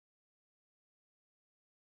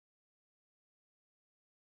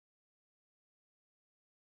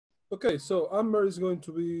Okay, so Amber is going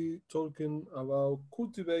to be talking about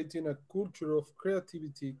cultivating a culture of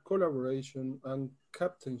creativity, collaboration, and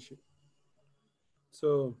captainship.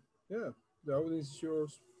 So, yeah, the audience is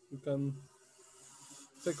yours. You can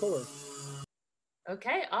take over.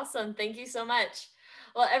 Okay, awesome. Thank you so much.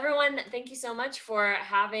 Well, everyone, thank you so much for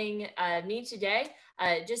having me today.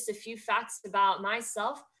 Just a few facts about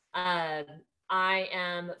myself. I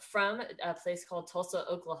am from a place called Tulsa,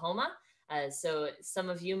 Oklahoma. So some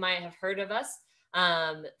of you might have heard of us.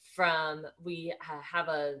 Have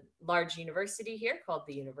a large university here called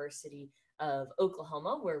the University of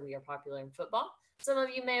Oklahoma, where we are popular in football. Some of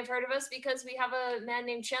you may have heard of us because we have a man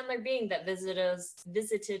named Chandler Bing that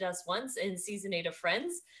visited us once in season 8 of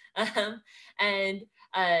Friends. Um, and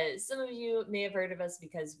some of you may have heard of us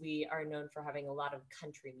because we are known for having a lot of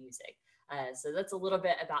country music. So that's a little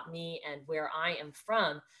bit about me and where I am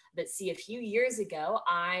from. But see, a few years ago,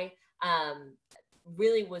 I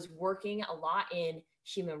really was working a lot in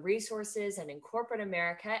human resources and in corporate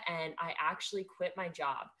America, and I actually quit my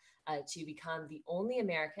job to become the only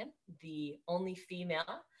American, the only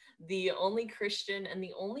female, the only Christian, and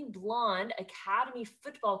the only blonde academy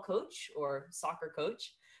football coach or soccer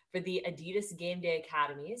coach for the Adidas Game Day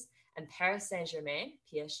Academies and Paris Saint Germain,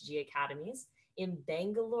 PSG Academies, in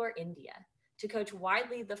Bangalore, India, to coach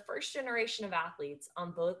widely the first generation of athletes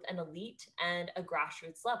on both an elite and a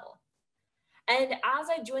grassroots level. And as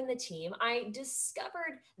I joined the team, I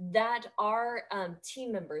discovered that our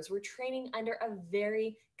team members were training under a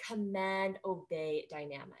very command obey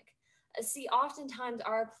dynamic. See, oftentimes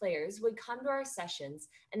our players would come to our sessions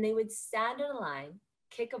and they would stand in a line,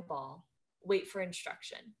 kick a ball, wait for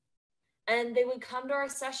instruction. And they would come to our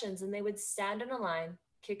sessions and they would stand in a line,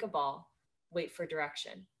 kick a ball, wait for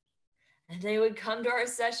direction. And they would come to our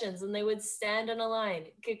sessions and they would stand in a line,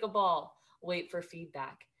 kick a ball, wait for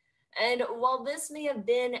feedback. And while this may have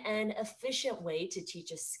been an efficient way to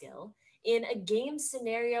teach a skill, in a game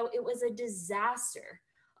scenario, it was a disaster.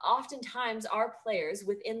 Oftentimes, our players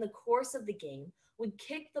within the course of the game would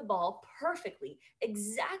kick the ball perfectly,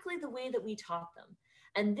 exactly the way that we taught them.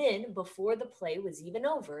 And then, before the play was even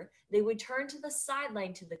over, they would turn to the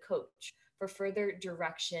sideline to the coach for further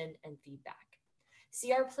direction and feedback.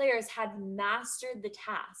 See, our players had mastered the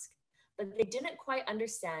task, but they didn't quite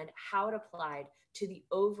understand how it applied to the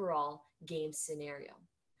overall game scenario.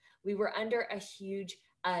 We were under a huge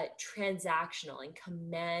transactional and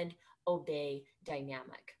command obey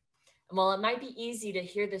dynamic. And while it might be easy to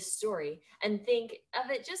hear this story and think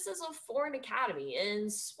of it just as a foreign academy in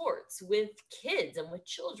sports with kids and with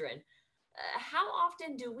children, how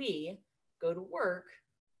often do we go to work,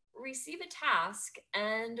 receive a task,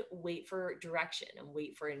 and wait for direction and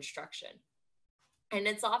wait for instruction? And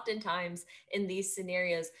it's oftentimes in these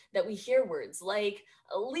scenarios that we hear words like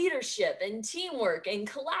leadership and teamwork and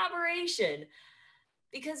collaboration,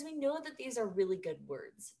 because we know that these are really good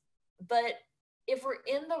words. But if we're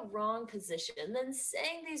in the wrong position, then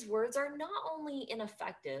saying these words are not only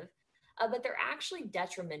ineffective, but they're actually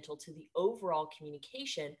detrimental to the overall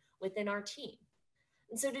communication within our team.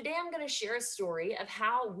 And so today I'm going to share a story of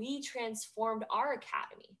how we transformed our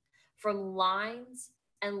academy from lines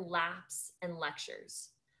and laps and lectures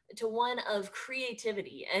to one of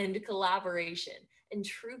creativity and collaboration and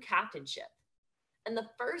true captainship. And the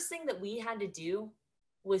first thing that we had to do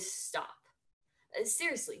was stop.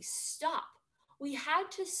 Seriously, stop. We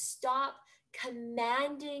had to stop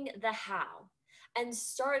commanding the how and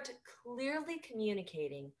start clearly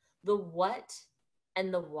communicating the what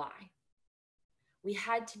and the why. We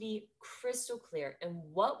had to be crystal clear in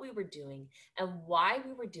what we were doing and why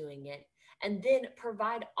we were doing it, and then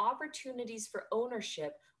provide opportunities for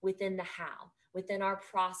ownership within the how, within our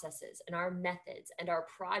processes and our methods and our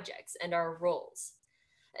projects and our roles.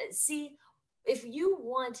 See, if you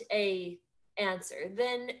want a answer,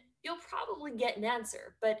 then you'll probably get an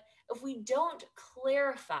answer. But if we don't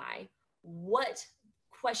clarify what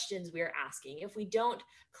questions we are asking, if we don't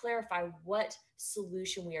clarify what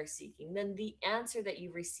solution we are seeking, then the answer that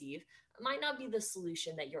you receive might not be the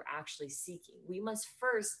solution that you're actually seeking. We must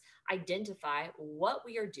first identify what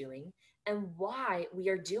we are doing and why we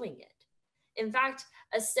are doing it. In fact,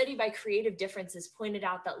 a study by Creative Differences pointed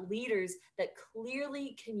out that leaders that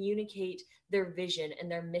clearly communicate their vision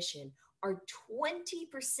and their mission are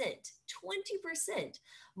 20%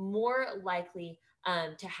 more likely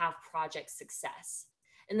to have project success.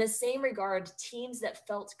 In the same regard, teams that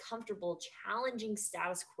felt comfortable challenging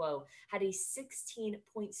status quo had a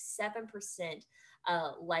 16.7%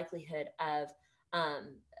 likelihood of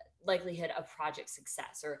um, project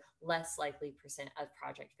success, or less likely percent of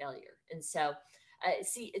project failure. And so,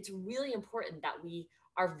 see, it's really important that we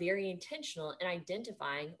are very intentional in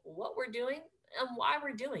identifying what we're doing and why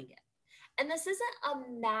we're doing it. And this isn't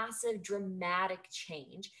a massive, dramatic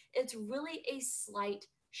change, it's really a slight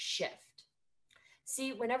shift.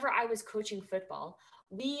 See, whenever I was coaching football,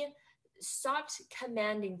 we stopped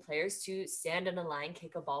commanding players to stand in a line,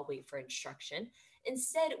 kick a ball, wait for instruction.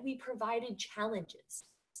 Instead, we provided challenges.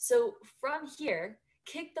 So from here,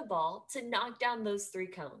 kick the ball to knock down those three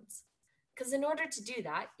cones. Because in order to do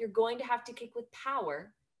that, you're going to have to kick with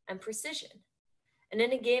power and precision. And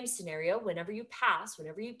in a game scenario, whenever you pass,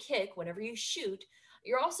 whenever you kick, whenever you shoot,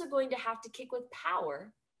 you're also going to have to kick with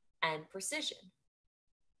power and precision.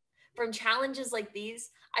 From challenges like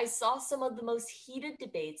these, I saw some of the most heated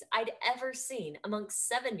debates I'd ever seen amongst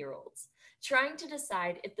 7-year-olds, trying to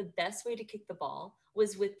decide if the best way to kick the ball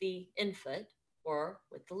was with the infoot or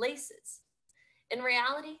with the laces. In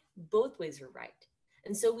reality, both ways were right.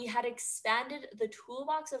 And so we had expanded the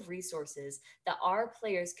toolbox of resources that our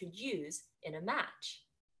players could use in a match.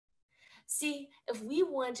 See, if we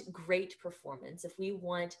want great performance, if we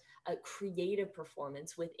want a creative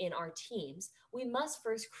performance within our teams, we must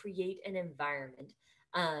first create an environment.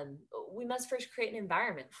 We must first create an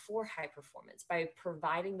environment for high performance by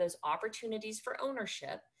providing those opportunities for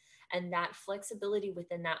ownership and that flexibility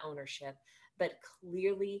within that ownership, but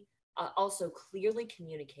clearly, also clearly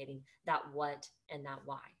communicating that what and that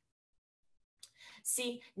why.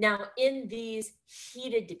 See, now in these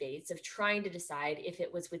heated debates of trying to decide if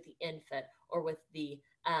it was with the infoot or with the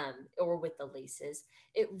laces,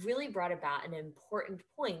 it really brought about an important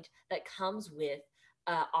point that comes with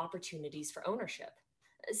opportunities for ownership.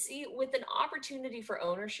 See, with an opportunity for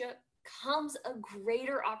ownership comes a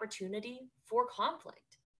greater opportunity for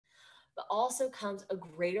conflict, but also comes a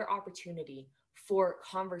greater opportunity for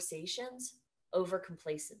conversations over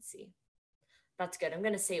complacency. That's good. I'm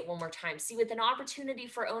going to say it one more time. See, with an opportunity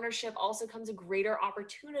for ownership also comes a greater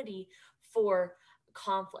opportunity for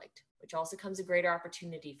conflict, which also comes a greater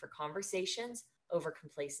opportunity for conversations over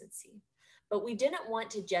complacency. But we didn't want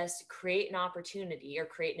to just create an opportunity or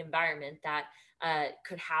create an environment that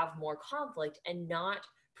could have more conflict and not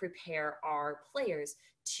prepare our players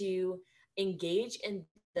to engage in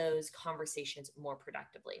those conversations more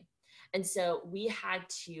productively. And so we had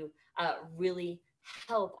to really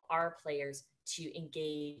help our players to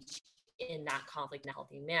engage in that conflict in a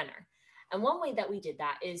healthy manner. And one way that we did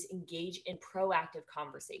that is engage in proactive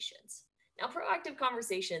conversations. Now, proactive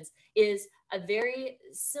conversations is a very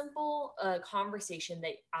simple conversation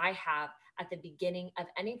that I have at the beginning of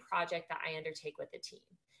any project that I undertake with a team.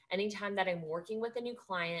 Anytime that I'm working with a new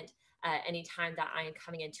client, anytime that I am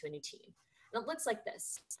coming into a new team. And it looks like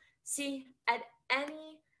this. See,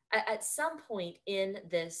 at some point in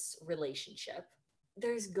this relationship,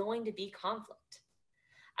 there's going to be conflict.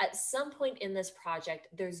 At some point in this project,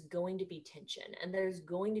 there's going to be tension and there's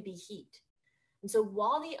going to be heat. And so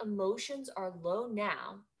while the emotions are low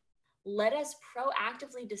now, let us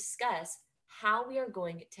proactively discuss how we are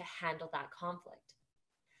going to handle that conflict.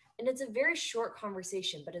 And it's a very short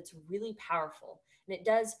conversation, but it's really powerful. And it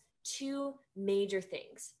does two major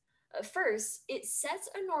things. First, it sets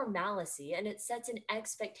a normalcy and it sets an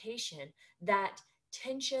expectation that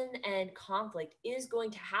tension and conflict is going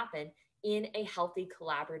to happen in a healthy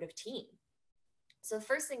collaborative team. So the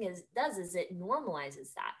first thing is it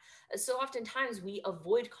normalizes that. So oftentimes we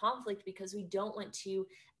avoid conflict because we don't want to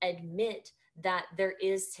admit that there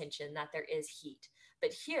is tension, that there is heat.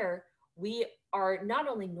 But here we are not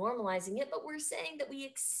only normalizing it, but we're saying that we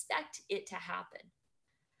expect it to happen.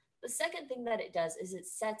 The second thing that it does is it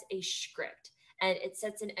sets a script and it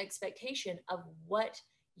sets an expectation of what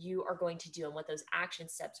you are going to do and what those action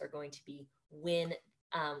steps are going to be when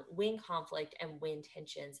conflict and when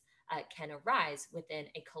tensions can arise within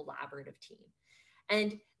a collaborative team.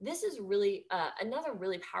 And this is really another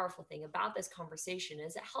really powerful thing about this conversation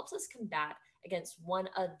is it helps us combat against one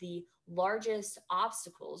of the largest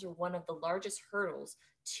obstacles or one of the largest hurdles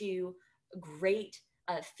to great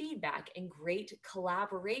feedback and great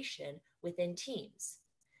collaboration within teams.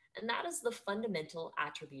 And that is the fundamental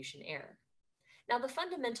attribution error. Now, the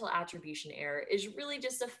fundamental attribution error is really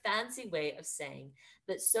just a fancy way of saying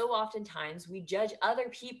that so oftentimes we judge other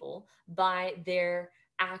people by their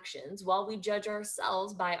actions while we judge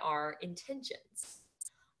ourselves by our intentions.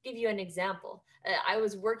 I'll give you an example. I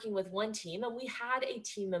was working with one team and we had a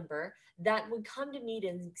team member that would come to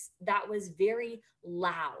meetings that was very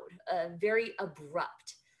loud, very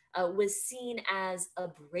abrupt, was seen as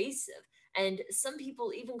abrasive, and some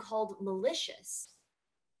people even called malicious.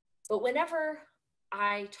 But whenever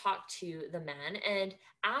I talked to the man and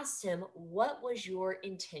asked him, what was your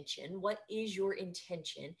intention? What is your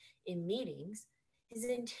intention in meetings? His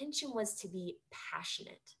intention was to be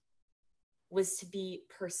passionate, was to be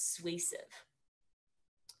persuasive,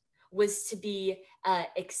 was to be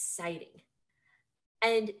exciting.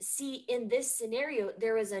 And see, in this scenario,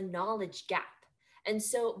 there is a knowledge gap. And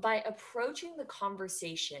so, by approaching the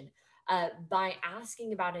conversation, by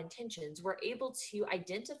asking about intentions, we're able to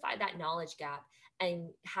identify that knowledge gap and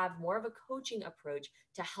have more of a coaching approach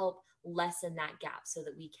to help lessen that gap so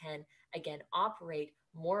that we can, again, operate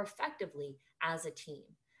more effectively as a team.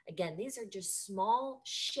 Again, these are just small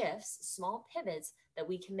shifts, small pivots that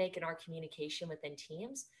we can make in our communication within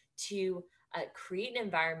teams to create an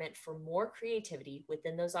environment for more creativity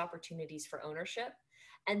within those opportunities for ownership,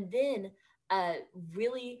 and then uh,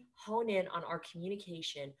 really hone in on our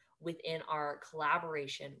communication within our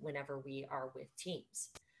collaboration whenever we are with teams.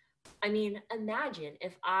 I mean, imagine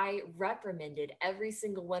if I reprimanded every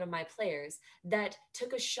single one of my players that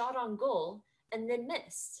took a shot on goal and then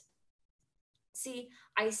missed. See,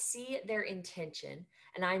 I see their intention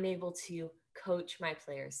and I'm able to coach my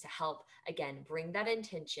players to help, again, bring that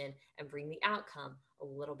intention and bring the outcome a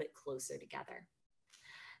little bit closer together.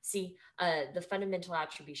 See, the fundamental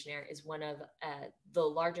attribution error is one of the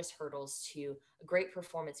largest hurdles to great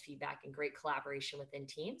performance feedback and great collaboration within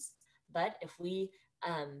teams. But if we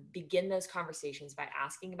begin those conversations by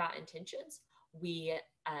asking about intentions, we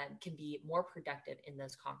can be more productive in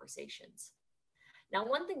those conversations. Now,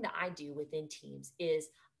 one thing that I do within teams is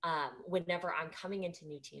whenever I'm coming into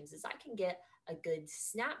new teams, is I can get a good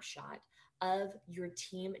snapshot of your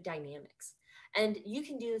team dynamics. And you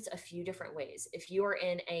can do this a few different ways. If you are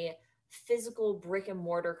in a physical brick and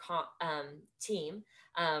mortar team,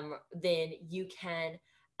 then um, you can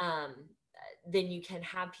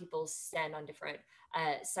have people stand on different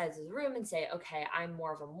sides of the room and say, okay, I'm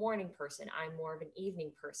more of a morning person, I'm more of an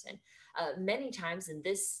evening person. Many times in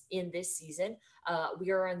this season,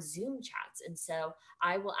 we are on Zoom chats, and so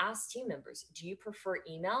I will ask team members, do you prefer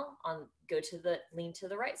email? On go to the lean to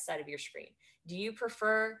the right side of your screen. Do you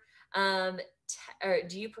prefer or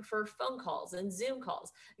do you prefer phone calls and Zoom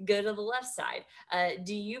calls? Go to the left side.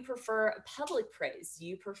 Do you prefer public praise? Do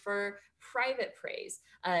you prefer private praise?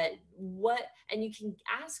 What? And you can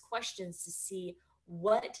ask questions to see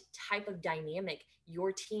what type of dynamic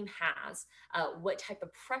your team has, what type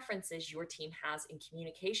of preferences your team has in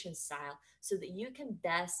communication style, so that you can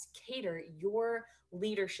best cater your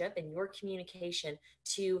leadership and your communication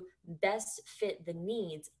to best fit the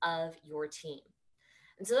needs of your team.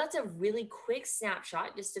 And so that's a really quick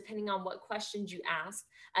snapshot, just depending on what questions you ask,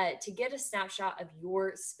 to get a snapshot of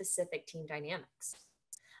your specific team dynamics.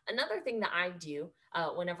 Another thing that I do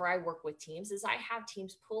whenever I work with teams is I have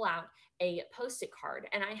teams pull out a post it card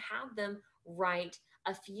and I have them write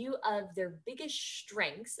a few of their biggest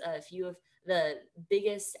strengths, a few of the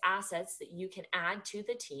biggest assets that you can add to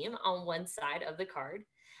the team on one side of the card.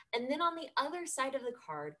 And then on the other side of the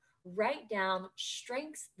card, write down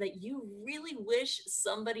strengths that you really wish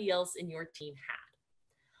somebody else in your team had.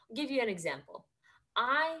 I'll give you an example.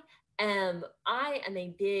 I I am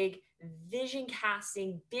a big vision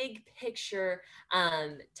casting, big picture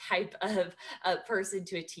type of person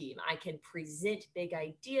to a team. I can present big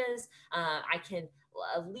ideas. I can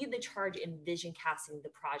lead the charge in vision casting the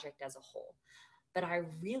project as a whole. But I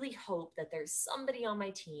really hope that there's somebody on my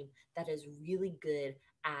team that is really good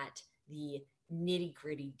at the nitty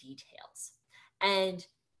gritty details. And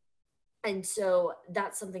and so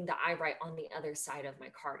that's something that I write on the other side of my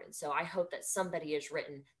card. And so I hope that somebody has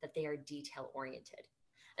written that they are detail oriented.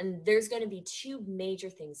 And there's going to be two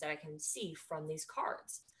major things that I can see from these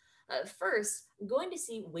cards. First, I'm going to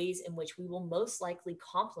see ways in which we will most likely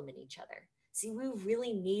complement each other. See, we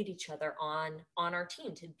really need each other on our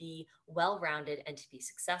team to be well rounded and to be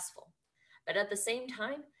successful. But at the same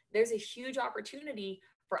time, there's a huge opportunity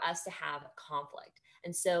for us to have conflict.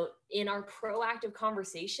 And so in our proactive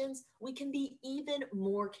conversations, we can be even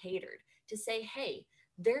more catered to say, hey,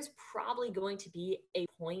 there's probably going to be a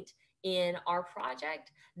point in our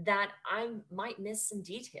project that I might miss some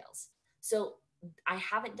details. So I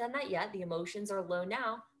haven't done that yet. The emotions are low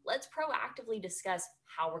now. Let's proactively discuss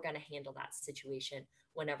how we're going to handle that situation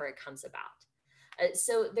whenever it comes about.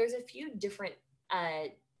 So there's a few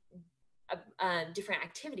uh, different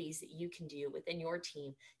activities that you can do within your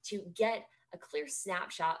team to get a clear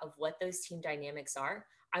snapshot of what those team dynamics are.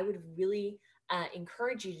 I would really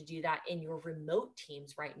encourage you to do that in your remote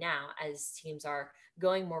teams right now, as teams are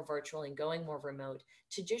going more virtual and going more remote,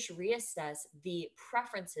 to just reassess the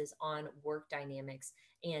preferences on work dynamics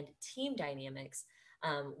and team dynamics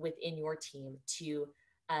within your team to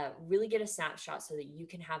really get a snapshot so that you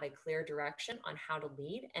can have a clear direction on how to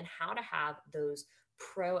lead and how to have those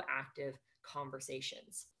proactive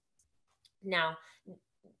conversations. Now,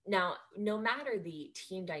 no matter the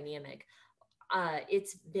team dynamic,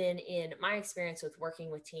 it's been in my experience with working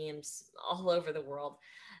with teams all over the world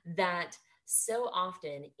that so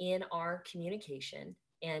often in our communication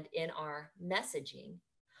and in our messaging,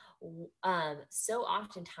 so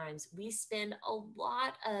oftentimes we spend a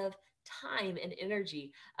lot of time and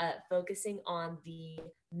energy focusing on the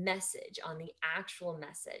message, on the actual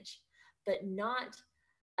message, but not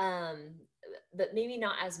um, but maybe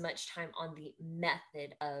not as much time on the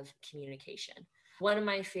method of communication. One of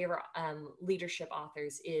my favorite leadership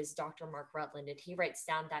authors is Dr. Mark Rutland, and he writes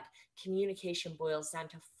down that communication boils down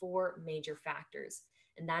to four major factors,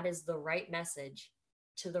 and that is the right message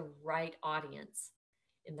to the right audience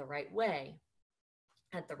in the right way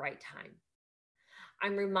at the right time.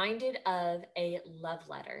 I'm reminded of a love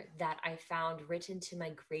letter that I found written to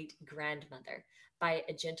my great grandmother by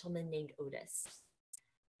a gentleman named Otis,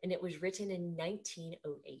 and it was written in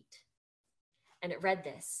 1908. And it read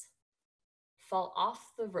this: fall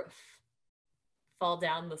off the roof, fall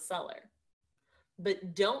down the cellar,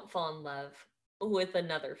 but don't fall in love with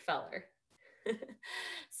another feller.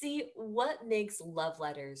 See, what makes love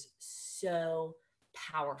letters so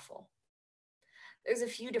powerful? There's a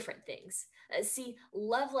few different things. See,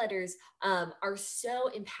 love letters are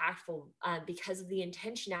so impactful because of the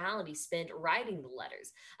intentionality spent writing the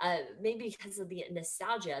letters, maybe because of the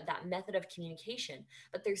nostalgia of that method of communication.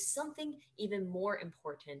 But there's something even more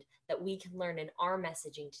important that we can learn in our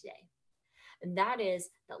messaging today. And that is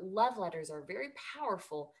that love letters are very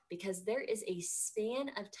powerful because there is a span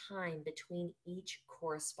of time between each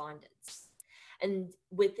correspondence. And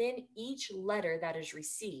within each letter that is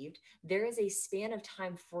received, there is a span of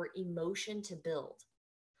time for emotion to build,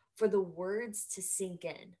 for the words to sink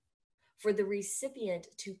in, for the recipient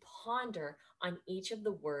to ponder on each of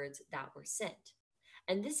the words that were sent.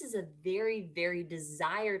 And this is a very, very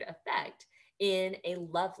desired effect in a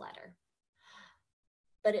love letter.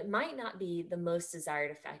 But it might not be the most desired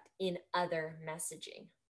effect in other messaging.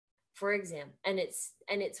 For example, and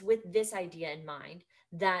it's with this idea in mind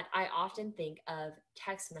that I often think of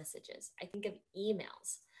text messages. I think of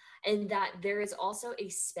emails, and that there is also a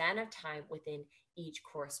span of time within each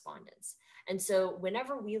correspondence. And so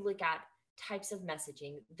whenever we look at types of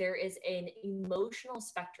messaging, there is an emotional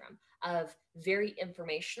spectrum of very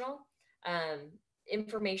um,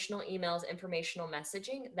 informational emails, informational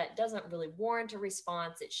messaging that doesn't really warrant a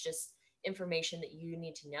response. It's just information that you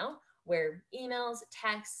need to know, where emails,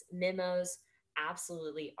 texts, memos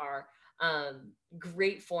absolutely are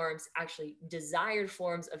great forms, actually desired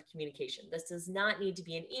forms of communication. This does not need to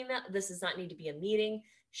be an email. This does not need to be a meeting,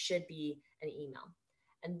 should be an email.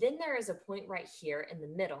 And then there is a point right here in the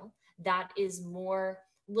middle that is a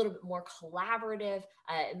little bit more collaborative.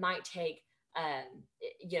 It might take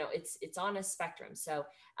it's on a spectrum, so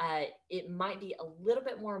it might be a little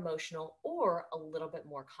bit more emotional or a little bit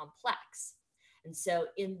more complex. And so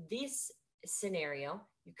in this scenario,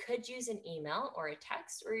 you could use an email or a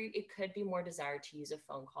text, or it could be more desired to use a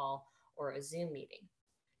phone call or a Zoom meeting.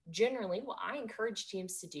 Generally, what I encourage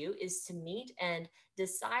teams to do is to meet and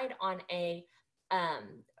decide on a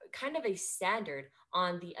kind of a standard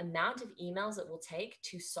on the amount of emails it will take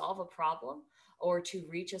to solve a problem or to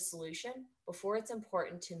reach a solution before it's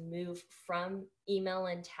important to move from email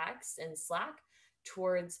and text and Slack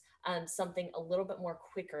towards something a little bit more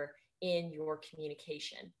quicker in your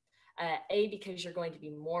communication. Because you're going to be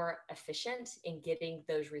more efficient in getting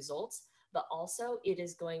those results, but also it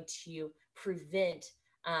is going to prevent,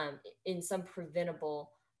 in some preventable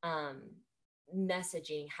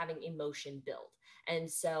messaging, having emotion build. And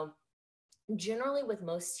so generally with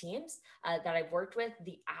most teams that I've worked with,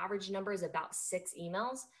 the average number is about 6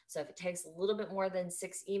 emails. So if it takes a little bit more than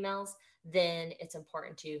 6 emails, then it's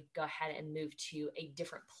important to go ahead and move to a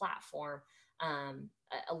different platform,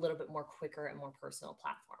 a little bit more quicker and more personal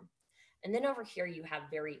platform. And then over here, you have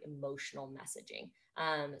very emotional messaging.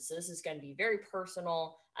 So this is going to be very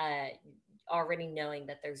personal, already knowing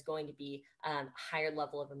that there's going to be higher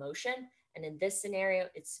level of emotion. And in this scenario,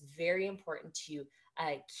 it's very important to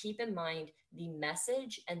keep in mind the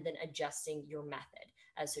message and then adjusting your method.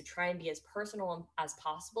 So try and be as personal as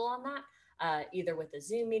possible on that, either with a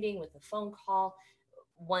Zoom meeting, with a phone call.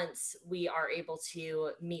 Once we are able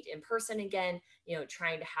to meet in person again,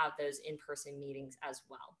 trying to have those in-person meetings as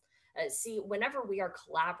well. See, whenever we are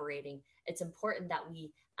collaborating, it's important that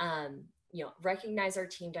we, recognize our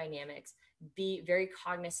team dynamics, be very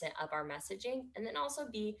cognizant of our messaging, and then also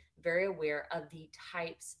be very aware of the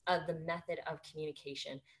types of the method of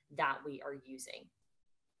communication that we are using.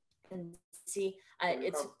 And see,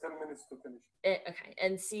 it's 10 minutes to finish. Okay,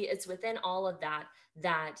 and see, it's within all of that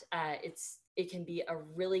that it's it can be a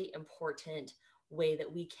really important way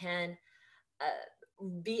that we can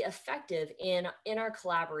be effective in our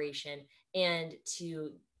collaboration and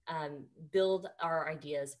to build our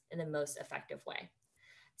ideas in the most effective way.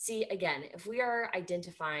 See, again, if we are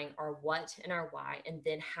identifying our what and our why, and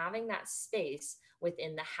then having that space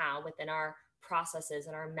within the how, within our processes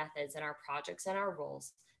and our methods and our projects and our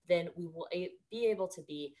roles, then we will be able to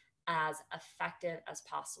be as effective as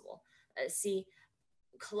possible. See,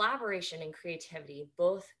 collaboration and creativity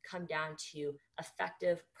both come down to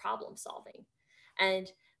effective problem solving.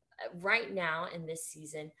 And right now in this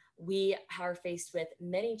season, we are faced with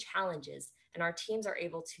many challenges, and our teams are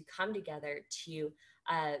able to come together to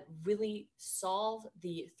really solve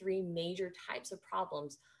the three major types of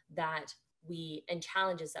problems that we and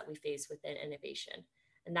challenges that we face within innovation.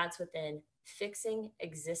 And that's within fixing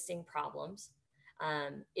existing problems,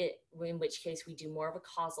 in which case we do more of a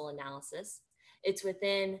causal analysis. It's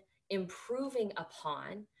within improving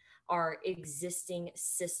upon our existing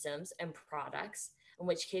systems and products, in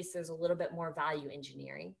which case there's a little bit more value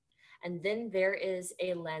engineering. And then there is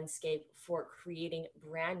a landscape for creating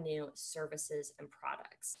brand new services and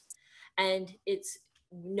products. And it's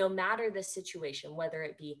no matter the situation, whether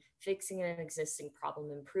it be fixing an existing problem,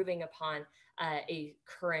 improving upon a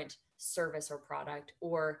current service or product,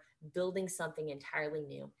 or building something entirely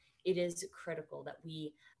new, it is critical that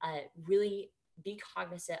we really be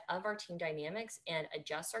cognizant of our team dynamics and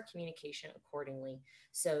adjust our communication accordingly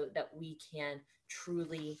so that we can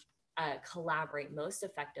truly collaborate most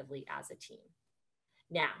effectively as a team.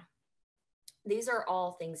 Now, these are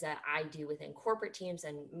all things that I do within corporate teams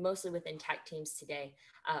and mostly within tech teams today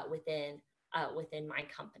within my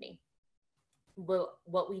company.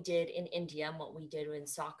 What we did in India and what we did in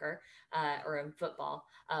soccer or in football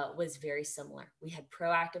was very similar. We had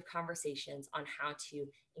proactive conversations on how to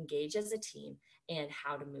engage as a team and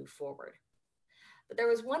how to move forward. But there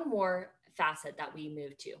was one more facet that we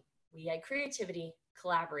moved to. We had creativity,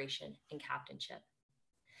 collaboration, and captainship.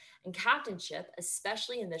 And captainship,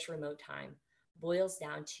 especially in this remote time, boils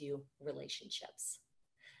down to relationships.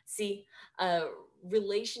 See,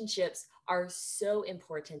 relationships are so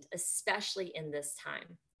important, especially in this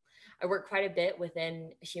time. I work quite a bit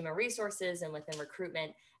within human resources and within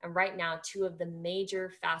recruitment. And right now, two of the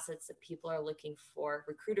major facets that people are looking for,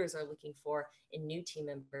 recruiters are looking for in new team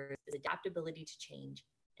members, is adaptability to change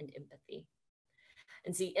and empathy.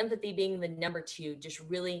 And see, empathy being the number two just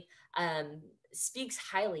really speaks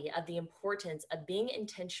highly of the importance of being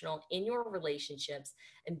intentional in your relationships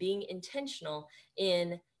and being intentional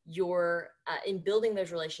in in building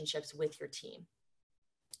those relationships with your team.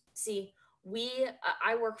 See,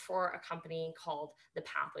 I work for a company called the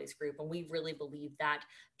Pathways Group, and we really believe that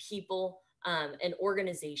people and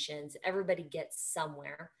organizations, everybody gets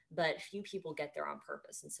somewhere, but few people get there on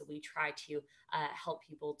purpose. And so we try to help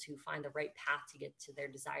people to find the right path to get to their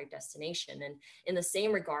desired destination. And in the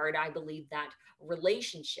same regard, I believe that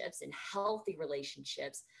relationships and healthy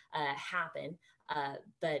relationships happen,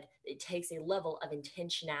 but it takes a level of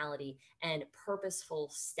intentionality and purposeful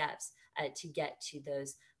steps to get to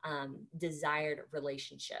those desired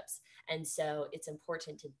relationships. And so it's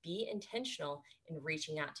important to be intentional in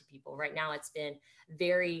reaching out to people. Right now, it's been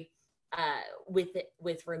very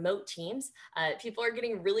with remote teams, people are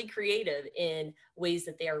getting really creative in ways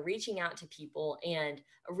that they are reaching out to people and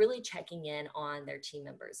really checking in on their team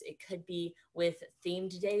members. It could be with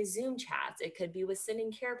themed day Zoom chats. It could be with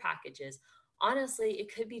sending care packages. Honestly,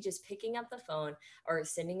 it could be just picking up the phone or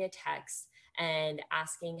sending a text and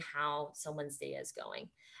asking how someone's day is going.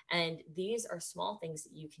 And these are small things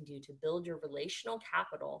that you can do to build your relational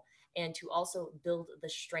capital and to also build the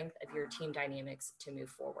strength of your team dynamics to move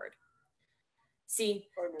forward. See,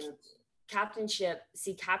 captainship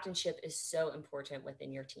is so important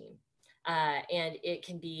within your team. And it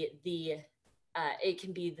can be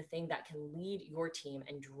the thing that can lead your team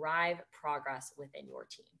and drive progress within your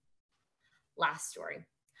team. Last story.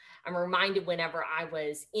 I'm reminded whenever I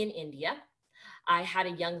was in India, I had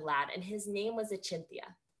a young lad and his name was Achintya.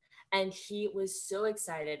 And he was so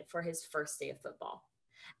excited for his first day of football.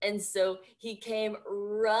 And so he came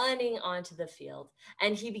running onto the field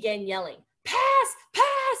and he began yelling, "Pass,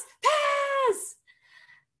 pass, pass."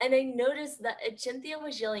 And I noticed that Achintya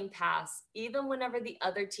was yelling pass even whenever the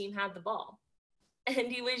other team had the ball. And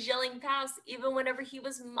he was yelling pass even whenever he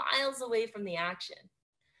was miles away from the action.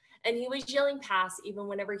 And he was yelling pass even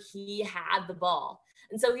whenever he had the ball.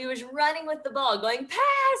 And so he was running with the ball going,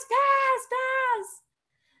 "Pass, pass, pass."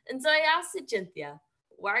 And so I asked Achintya,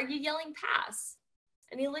 "Why are you yelling pass?"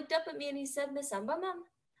 And he looked up at me and he said, "Miss Amber, ma'am,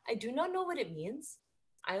 I do not know what it means.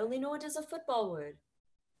 I only know it as a football word."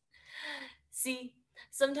 See,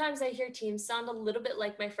 Sometimes I hear teams sound a little bit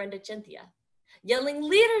like my friend Achinthia, yelling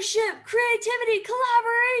leadership, creativity,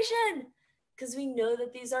 collaboration, because we know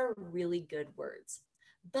that these are really good words.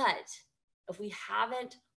 But if we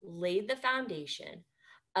haven't laid the foundation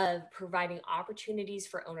of providing opportunities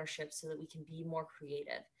for ownership so that we can be more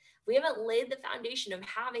creative, if we haven't laid the foundation of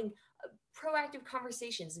having proactive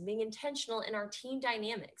conversations and being intentional in our team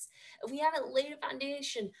dynamics, if we haven't laid a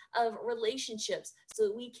foundation of relationships so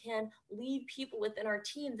that we can lead people within our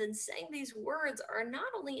team, then saying these words are not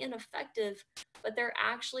only ineffective, but they're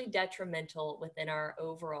actually detrimental within our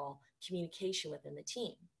overall communication within the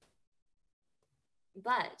team.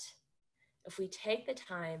 But if we take the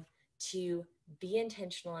time to be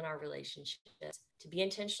intentional in our relationships, to be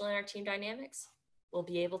intentional in our team dynamics, we'll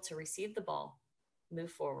be able to receive the ball,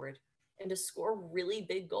 move forward, and to score really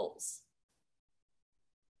big goals.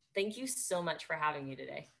 Thank you so much for having me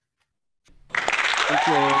today. Thank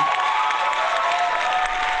you.